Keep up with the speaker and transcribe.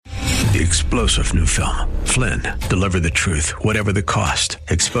The explosive new film, Flynn, deliver the truth, whatever the cost,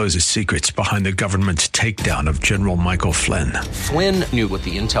 exposes secrets behind the government's takedown of General Michael Flynn. Flynn knew what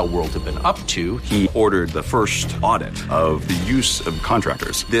the intel world had been up to. He ordered the first audit of the use of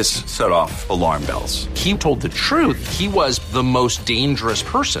contractors. This set off alarm bells. He told the truth. He was the most dangerous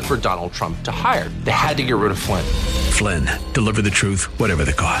person for Donald Trump to hire. They had to get rid of Flynn. Flynn, deliver the truth, whatever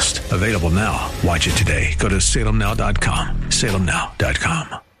the cost. Available now. Watch it today. Go to salemnow.com.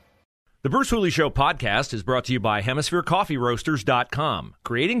 salemnow.com. The Bruce Hooley Show podcast is brought to you by HemisphereCoffeeRoasters.com.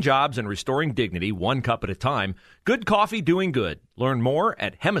 Creating jobs and restoring dignity one cup at a time. Good coffee doing good. Learn more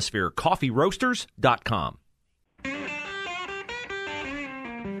at HemisphereCoffeeRoasters.com.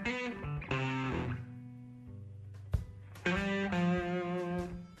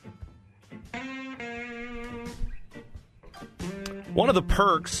 One of the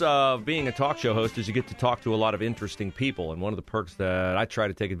perks of being a talk show host is you get to talk to a lot of interesting people. And one of the perks that I try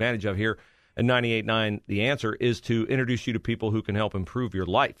to take advantage of here at 98.9 The Answer is to introduce you to people who can help improve your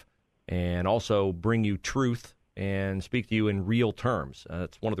life and also bring you truth and speak to you in real terms.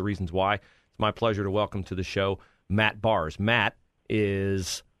 That's one of the reasons why it's my pleasure to welcome to the show Matt Bars. Matt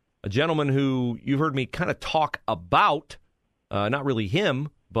is a gentleman who you've heard me kind of talk about, not really him,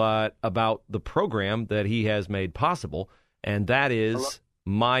 but about the program that he has made possible. And that is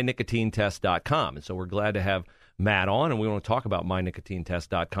mynicotinetest.com. And so we're glad to have Matt on, and we want to talk about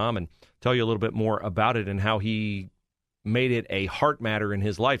mynicotinetest.com and tell you a little bit more about it and how he made it a heart matter in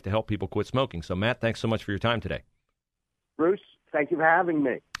his life to help people quit smoking. So, Matt, thanks so much for your time today. Bruce, thank you for having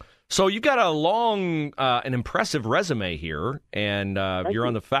me. So you've got a long and impressive resume here, and you're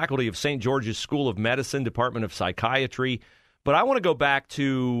on the faculty of St. George's School of Medicine, Department of Psychiatry. But I want to go back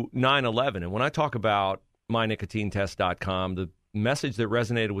to 9/11, and when I talk about mynicotinetest.com, the message that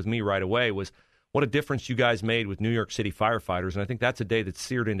resonated with me right away was what a difference you guys made with New York City firefighters, and I think that's a day that's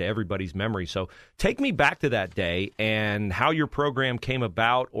seared into everybody's memory. So take me back to that day and how your program came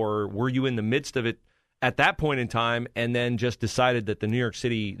about, or were you in the midst of it at that point in time and then just decided that the New York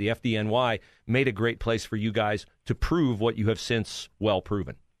City, the FDNY, made a great place for you guys to prove what you have since well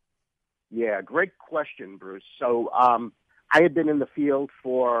proven? Yeah, great question, Bruce. So I had been in the field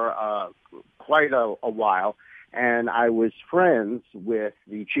for quite a while, and I was friends with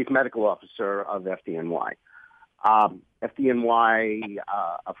the chief medical officer of FDNY. FDNY,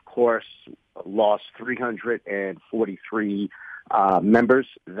 of course, lost 343 members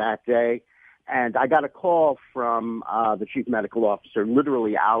that day, and I got a call from the chief medical officer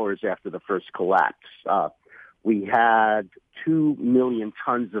literally hours after the first collapse. We had 2 million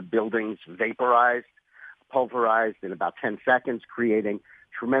tons of buildings vaporized, pulverized in about 10 seconds, creating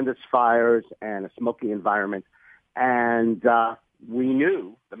tremendous fires and a smoky environment. And we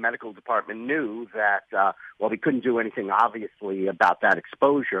knew, the medical department knew that while we couldn't do anything obviously about that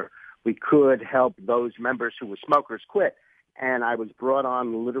exposure, we could help those members who were smokers quit. And I was brought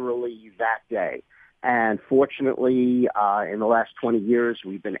on literally that day. And fortunately, in the last 20 years,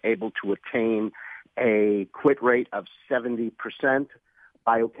 we've been able to attain a quit rate of 70%,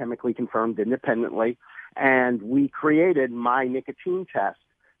 biochemically confirmed independently. And we created My Nicotine Test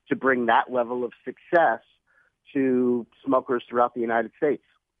to bring that level of success to smokers throughout the United States.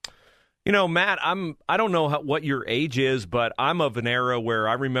 You know, Matt, I don't know what your age is, but I'm of an era where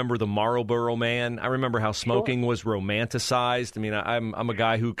I remember the Marlboro Man. I remember how smoking was romanticized. I mean, I'm a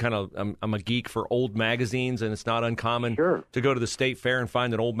guy who I'm a geek for old magazines, and it's not uncommon to go to the state fair and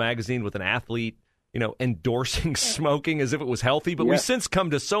find an old magazine with an athlete, endorsing smoking as if it was healthy. But we've since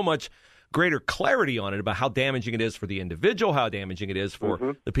come to so much greater clarity on it about how damaging it is for the individual, how damaging it is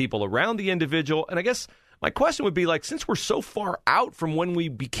for the people around the individual. And I guess my question would be, since we're so far out from when we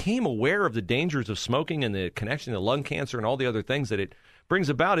became aware of the dangers of smoking and the connection to lung cancer and all the other things that it brings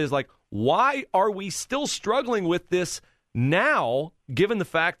about, is why are we still struggling with this now, given the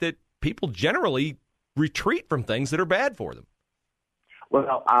fact that people generally retreat from things that are bad for them?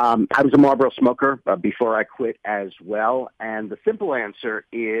 Well, I was a Marlboro smoker before I quit as well. And the simple answer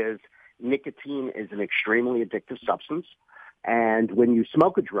is nicotine is an extremely addictive substance. And when you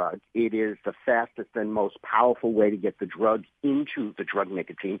smoke a drug, it is the fastest and most powerful way to get the drug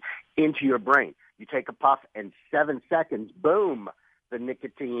nicotine, into your brain. You take a puff, and 7 seconds, boom, the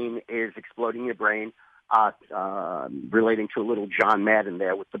nicotine is exploding in your brain, relating to a little John Madden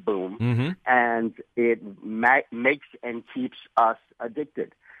there with the boom. And it makes and keeps us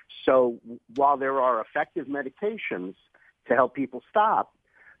addicted. So while there are effective medications to help people stop,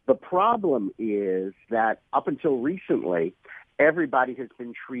 the problem is that up until recently, everybody has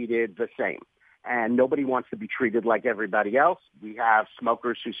been treated the same, and nobody wants to be treated like everybody else. We have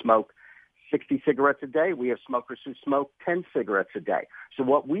smokers who smoke 60 cigarettes a day. We have smokers who smoke 10 cigarettes a day. So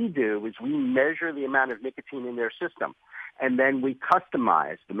what we do is we measure the amount of nicotine in their system, and then we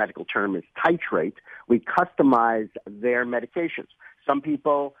customize, the medical term is titrate, we customize their medications. Some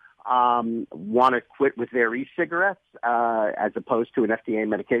people want to quit with their e-cigarettes as opposed to an FDA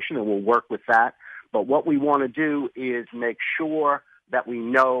medication, and we'll work with that. But what we want to do is make sure that we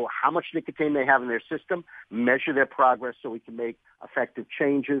know how much nicotine they have in their system, measure their progress so we can make effective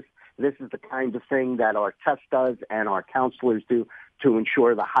changes. This is the kind of thing that our test does and our counselors do to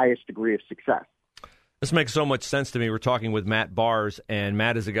ensure the highest degree of success. This makes so much sense to me. We're talking with Matt Bars, and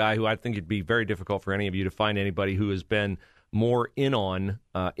Matt is a guy who I think it'd be very difficult for any of you to find anybody who has been more in on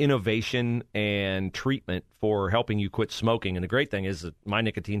innovation and treatment for helping you quit smoking. And the great thing is that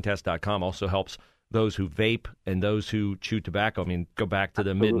mynicotintest.com also helps those who vape and those who chew tobacco. I mean, go back to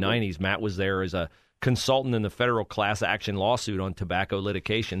the mid-'90s. Matt was there as a consultant in the federal class action lawsuit on tobacco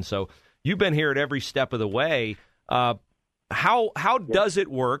litigation. So you've been here at every step of the way. How does it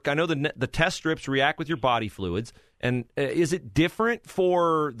work? I know the test strips react with your body fluids. And is it different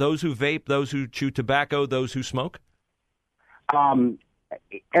for those who vape, those who chew tobacco, those who smoke?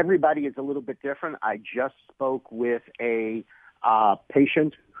 Everybody is a little bit different. I just spoke with a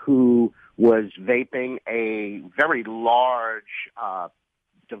patient who was vaping a very large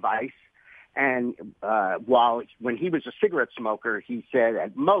device. And when he was a cigarette smoker, he said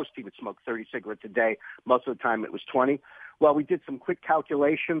at most he would smoke 30 cigarettes a day. Most of the time it was 20. Well, we did some quick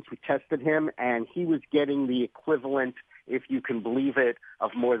calculations. We tested him, and he was getting the equivalent, if you can believe it,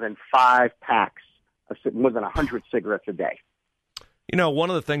 of more than 5 packs, more than 100 cigarettes a day. You know, one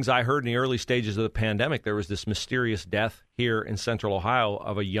of the things I heard in the early stages of the pandemic, there was this mysterious death here in Central Ohio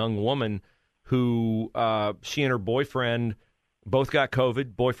of a young woman who she and her boyfriend both got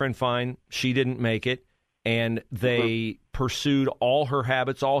COVID. Boyfriend fine. She didn't make it. And they pursued all her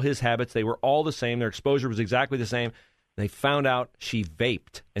habits, all his habits. They were all the same. Their exposure was exactly the same. They found out she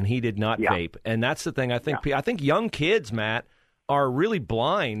vaped and he did not vape. And that's the thing. I think young kids, Matt, are really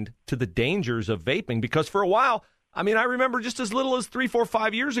blind to the dangers of vaping because for a while, I mean, I remember just as little as 3, 4,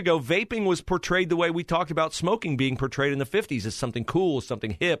 5 years ago, vaping was portrayed the way we talked about smoking being portrayed in the 50s as something cool, as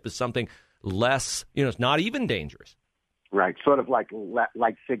something hip, as something less, it's not even dangerous. Right, sort of like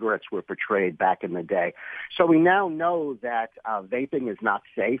cigarettes were portrayed back in the day. So we now know that vaping is not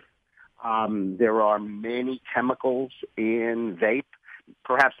safe. There are many chemicals in vape,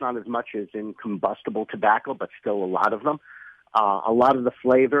 perhaps not as much as in combustible tobacco, but still a lot of them. A lot of the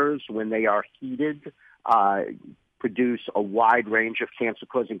flavors, when they are heated, produce a wide range of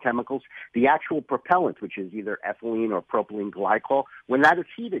cancer-causing chemicals. The actual propellant, which is either ethylene or propylene glycol, when that is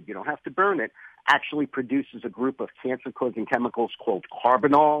heated, you don't have to burn it, actually produces a group of cancer-causing chemicals called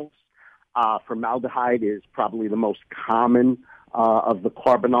carbanols. Formaldehyde is probably the most common of the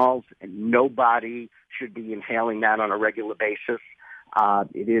carbanols, and nobody should be inhaling that on a regular basis.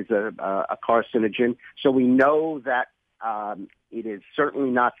 It is a carcinogen. So we know that it is certainly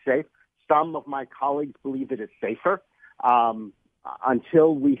not safe. Some of my colleagues believe it is safer.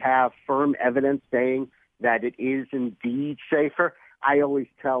 Until we have firm evidence saying that it is indeed safer, I always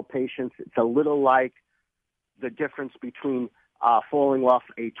tell patients it's a little like the difference between falling off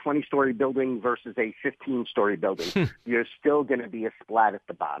a 20-story building versus a 15-story building. You're still going to be a splat at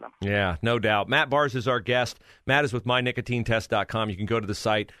the bottom. Yeah, no doubt. Matt Bars is our guest. Matt is with mynicotintest.com. You can go to the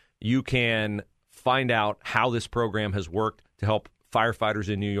site. You can find out how this program has worked to help firefighters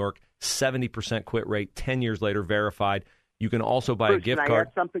in New York. 70% quit rate, 10 years later, verified. You can also buy a gift card. Can I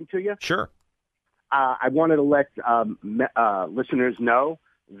add something to you? Sure. I wanted to let listeners know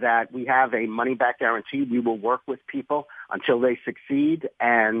that we have a money-back guarantee. We will work with people until they succeed,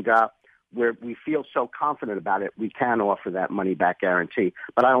 and we feel so confident about it, we can offer that money-back guarantee,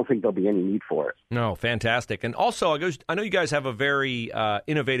 but I don't think there'll be any need for it. No, fantastic. And also, I know you guys have a very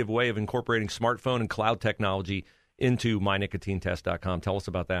innovative way of incorporating smartphone and cloud technology into mynicotintest.com. Tell us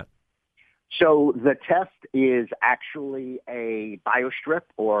about that. So the test is actually a biostrip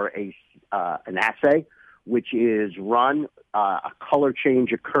or an assay, which is run. A color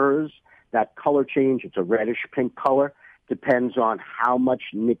change occurs. That color change, it's a reddish-pink color, depends on how much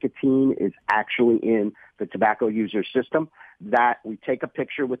nicotine is actually in the tobacco user system. That we take a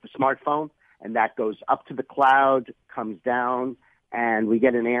picture with the smartphone, and that goes up to the cloud, comes down, and we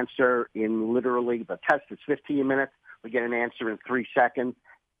get an answer in literally, the test is 15 minutes. We get an answer in 3 seconds.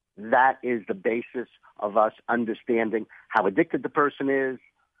 That is the basis of us understanding how addicted the person is,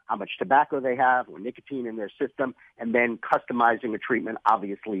 how much tobacco they have or nicotine in their system, and then customizing a treatment,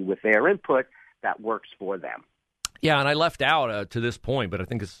 obviously, with their input that works for them. Yeah, and I left out to this point, but I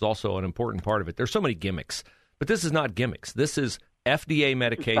think this is also an important part of it. There's so many gimmicks, but this is not gimmicks. This is FDA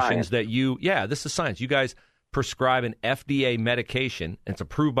medications that this is science. You guys prescribe an FDA medication, and it's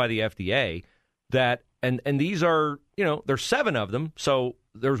approved by the FDA, that, and these are, there's 7 of them, so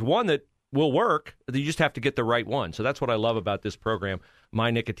there's one that will work. You just have to get the right one. So that's what I love about this program,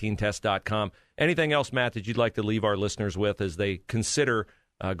 mynicotinetest.com. Anything else, Matt, that you'd like to leave our listeners with as they consider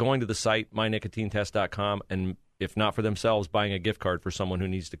going to the site, mynicotinetest.com, and if not for themselves, buying a gift card for someone who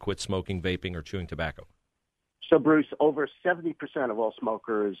needs to quit smoking, vaping, or chewing tobacco? So, Bruce, over 70% of all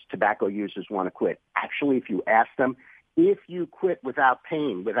smokers, tobacco users, want to quit. Actually, if you ask them, if you quit without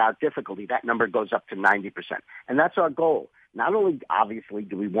pain, without difficulty, that number goes up to 90%. And that's our goal. Not only, obviously,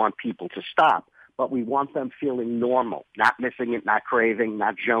 do we want people to stop, but we want them feeling normal, not missing it, not craving,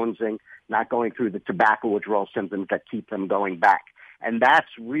 not jonesing, not going through the tobacco withdrawal symptoms that keep them going back. And that's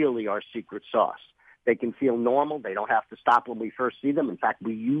really our secret sauce. They can feel normal. They don't have to stop when we first see them. In fact,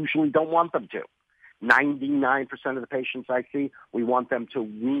 we usually don't want them to. 99% of the patients I see, we want them to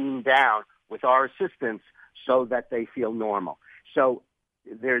wean down with our assistance so that they feel normal. So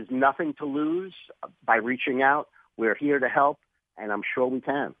there's nothing to lose by reaching out. We're here to help, and I'm sure we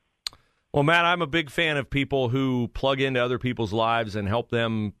can. Well, Matt, I'm a big fan of people who plug into other people's lives and help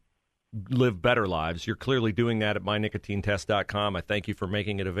them live better lives. You're clearly doing that at mynicotinetest.com. I thank you for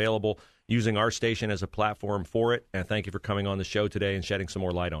making it available, using our station as a platform for it, and thank you for coming on the show today and shedding some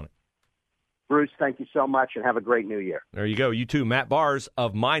more light on it. Bruce, thank you so much, and have a great new year. There you go. You too. Matt Bars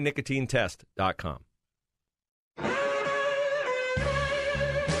of mynicotinetest.com.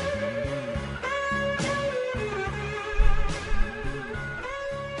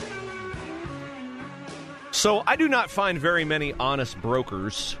 So I do not find very many honest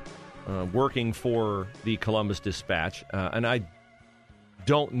brokers working for the Columbus Dispatch, and I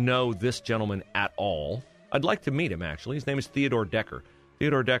don't know this gentleman at all. I'd like to meet him, actually. His name is Theodore Decker.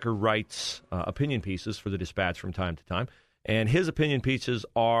 Theodore Decker writes opinion pieces for the Dispatch from time to time, and his opinion pieces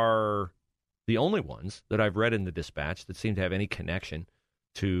are the only ones that I've read in the Dispatch that seem to have any connection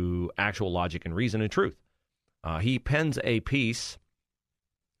to actual logic and reason and truth. He pens a piece,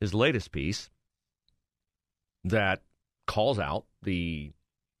 his latest piece, that calls out the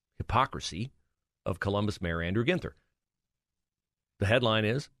hypocrisy of Columbus Mayor Andrew Ginther. The headline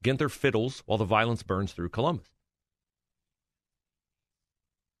is, Ginther fiddles while the violence burns through Columbus.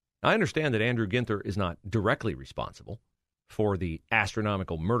 I understand that Andrew Ginther is not directly responsible for the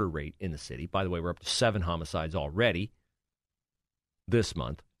astronomical murder rate in the city. By the way, we're up to 7 homicides already this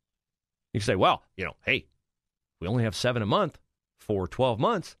month. You can say, well, hey, we only have 7 a month for 12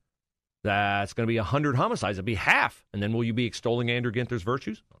 months. That's going to be 100 homicides. It'll be half. And then will you be extolling Andrew Ginther's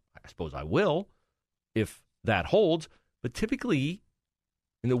virtues? I suppose I will, if that holds. But typically,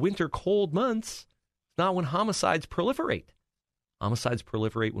 in the winter cold months, it's not when homicides proliferate. Homicides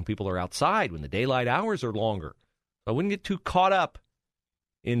proliferate when people are outside, when the daylight hours are longer. So I wouldn't get too caught up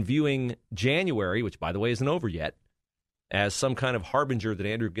in viewing January, which, by the way, isn't over yet, as some kind of harbinger that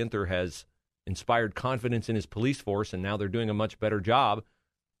Andrew Ginther has inspired confidence in his police force, and now they're doing a much better job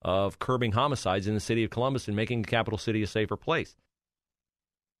of curbing homicides in the city of Columbus and making the capital city a safer place.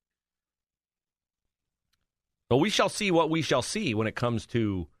 But we shall see what we shall see when it comes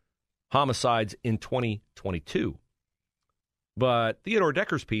to homicides in 2022. But Theodore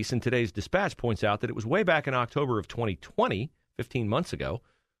Decker's piece in today's Dispatch points out that it was way back in October of 2020, 15 months ago,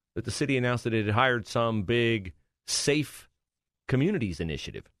 that the city announced that it had hired some big Safe Communities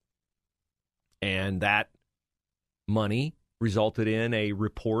initiative. And that money resulted in a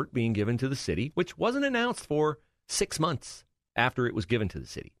report being given to the city, which wasn't announced for 6 months after it was given to the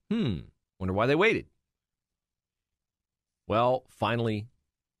city. Wonder why they waited. Well, finally,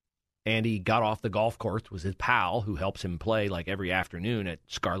 Andy got off the golf course with his pal, who helps him play like every afternoon at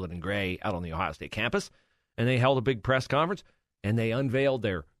Scarlet and Gray out on the Ohio State campus, and they held a big press conference, and they unveiled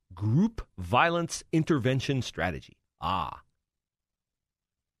their group violence intervention strategy. Well,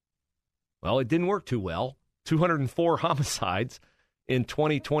 it didn't work too well. 204 homicides in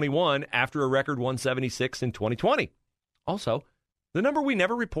 2021 after a record 176 in 2020. Also, the number we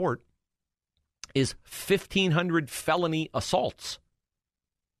never report is 1,500 felony assaults.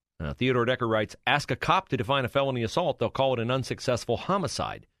 Theodore Decker writes, ask a cop to define a felony assault, they'll call it an unsuccessful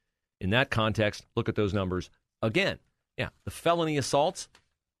homicide. In that context, look at those numbers again. Yeah, the felony assaults,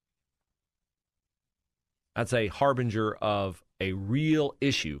 that's a harbinger of a real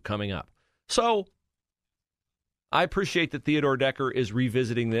issue coming up. So, I appreciate that Theodore Decker is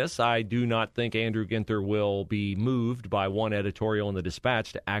revisiting this. I do not think Andrew Ginther will be moved by one editorial in the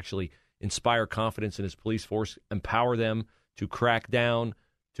Dispatch to actually inspire confidence in his police force, empower them to crack down,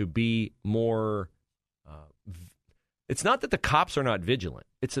 to be more... It's not that the cops are not vigilant.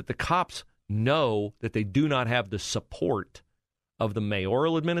 It's that the cops know that they do not have the support of the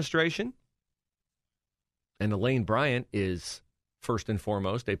mayoral administration. And Elaine Bryant is, first and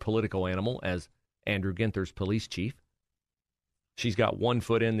foremost, a political animal as Andrew Ginther's police chief. She's got 1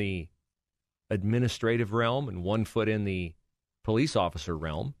 foot in the administrative realm and 1 foot in the police officer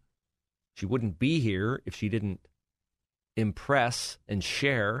realm. She wouldn't be here if she didn't impress and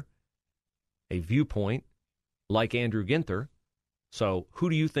share a viewpoint like Andrew Ginther. So who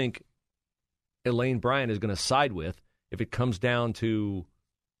do you think Elaine Bryant is going to side with if it comes down to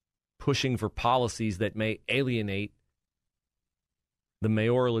pushing for policies that may alienate the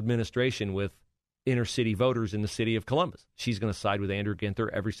mayoral administration with inner city voters in the city of Columbus? She's going to side with Andrew Ginther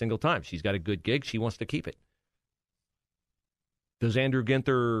every single time. She's got a good gig. She wants to keep it. Does Andrew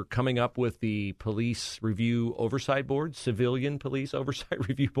Ginther coming up with the police review oversight board, civilian police oversight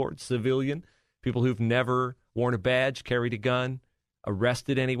review board, civilian, people who've never worn a badge, carried a gun,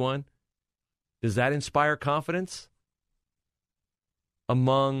 arrested anyone, does that inspire confidence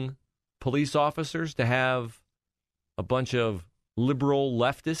among police officers to have a bunch of liberal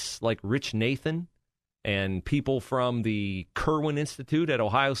leftists like Rich Nathan and people from the Kirwan Institute at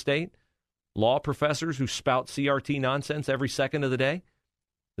Ohio State, law professors who spout CRT nonsense every second of the day?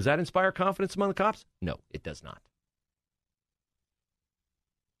 Does that inspire confidence among the cops? No, it does not.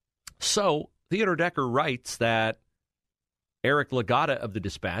 So Theodore Decker writes that Eric Lagata of the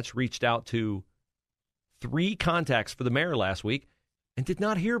Dispatch reached out to 3 contacts for the mayor last week and did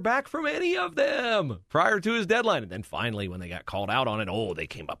not hear back from any of them prior to his deadline. And then finally, when they got called out on it, they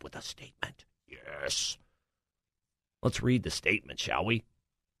came up with a statement. Yes. Let's read the statement, shall we?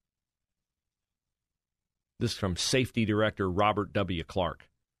 This is from Safety Director Robert W. Clark.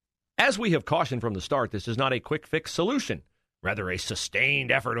 As we have cautioned from the start, this is not a quick fix solution, rather a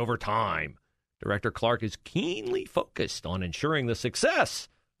sustained effort over time. Director Clark is keenly focused on ensuring the success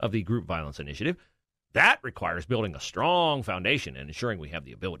of the group violence initiative. That requires building a strong foundation and ensuring we have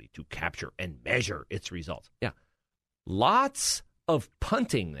the ability to capture and measure its results. Yeah, lots of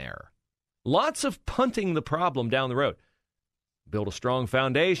punting there. Lots of punting the problem down the road. Build a strong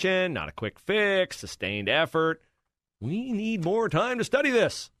foundation, not a quick fix, sustained effort. We need more time to study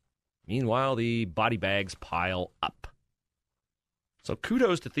this. Meanwhile, the body bags pile up. So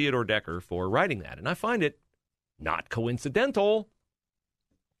kudos to Theodore Decker for writing that. And I find it not coincidental,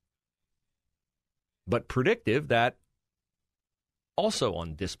 but predictive that also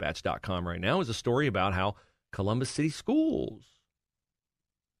on dispatch.com right now is a story about how Columbus City Schools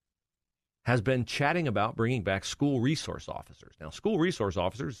has been chatting about bringing back school resource officers. Now, school resource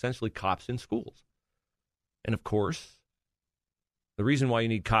officers, essentially cops in schools. And of course, the reason why you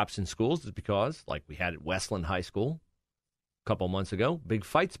need cops in schools is because, like we had at Westland High School a couple months ago, big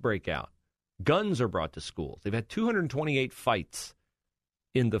fights break out. Guns are brought to schools. They've had 228 fights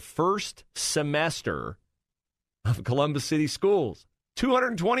in the first semester of Columbus City Schools.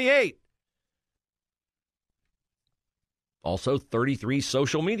 228. Also, 33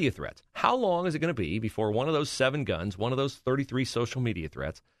 social media threats. How long is it going to be before one of those 7 guns, one of those 33 social media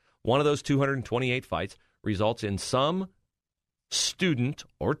threats, one of those 228 fights results in some student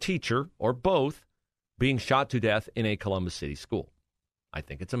or teacher or both being shot to death in a Columbus City school? I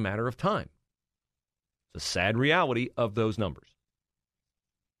think it's a matter of time. It's a sad reality of those numbers.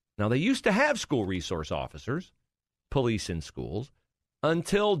 Now, they used to have school resource officers, police in schools,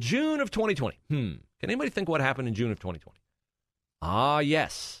 until June of 2020. Can anybody think what happened in June of 2020? Ah,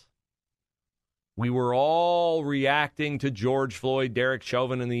 yes. We were all reacting to George Floyd, Derek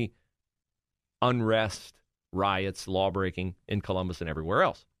Chauvin, and the unrest, riots, lawbreaking in Columbus and everywhere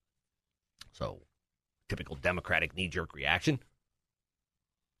else. So, typical Democratic knee-jerk reaction.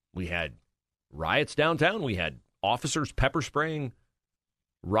 We had riots downtown. We had officers pepper spraying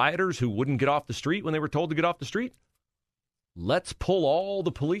rioters who wouldn't get off the street when they were told to get off the street. Let's pull all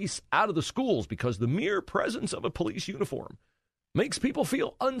the police out of the schools because the mere presence of a police uniform makes people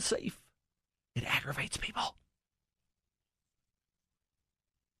feel unsafe. It aggravates people.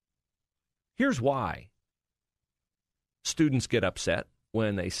 Here's why students get upset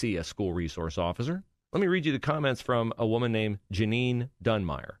when they see a school resource officer. Let me read you the comments from a woman named Janine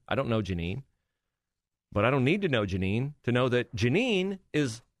Dunmeyer. I don't know Janine, but I don't need to know Janine to know that Janine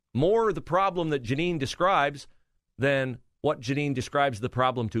is more the problem that Janine describes than what Janine describes the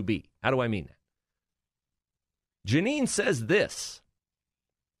problem to be. How do I mean that? Janine says this.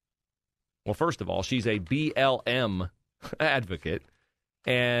 Well, first of all, she's a BLM advocate,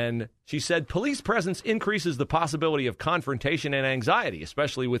 and she said police presence increases the possibility of confrontation and anxiety,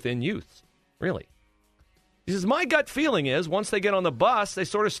 especially within youths. Really? She says, my gut feeling is once they get on the bus, they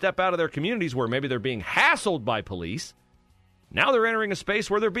sort of step out of their communities where maybe they're being hassled by police. Now they're entering a space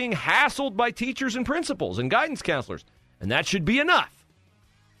where they're being hassled by teachers and principals and guidance counselors. And that should be enough.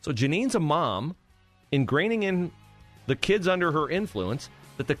 So Janine's a mom ingraining in the kids under her influence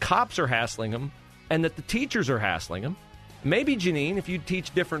that the cops are hassling them and that the teachers are hassling them. Maybe, Janine, if you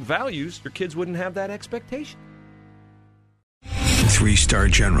teach different values, your kids wouldn't have that expectation. 3-star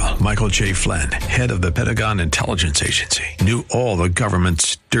General Michael J. Flynn, head of the Pentagon Intelligence Agency, knew all the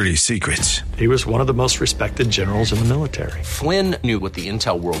government's dirty secrets. He was one of the most respected generals in the military. Flynn knew what the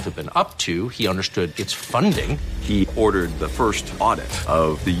intel world had been up to. He understood its funding. He ordered the first audit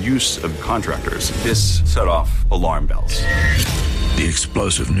of the use of contractors. This set off alarm bells. The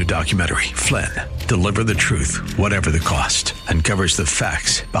explosive new documentary, Flynn, Deliver the Truth, Whatever the Cost, uncovers the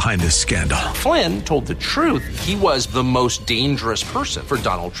facts behind this scandal. Flynn told the truth. He was the most dangerous person for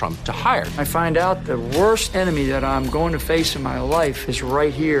Donald Trump to hire. I find out the worst enemy that I'm going to face in my life is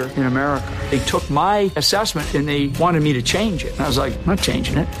right here in America. They took my assessment and they wanted me to change it. And I was like, I'm not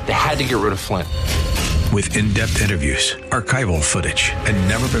changing it. They had to get rid of Flynn. With in-depth interviews, archival footage, and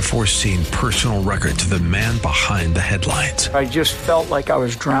never-before-seen personal records of the man behind the headlines. I just felt like I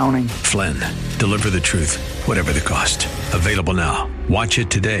was drowning. Flynn, Deliver the Truth, Whatever the Cost. Available now. Watch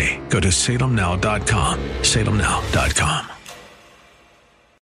it today. Go to salemnow.com. salemnow.com.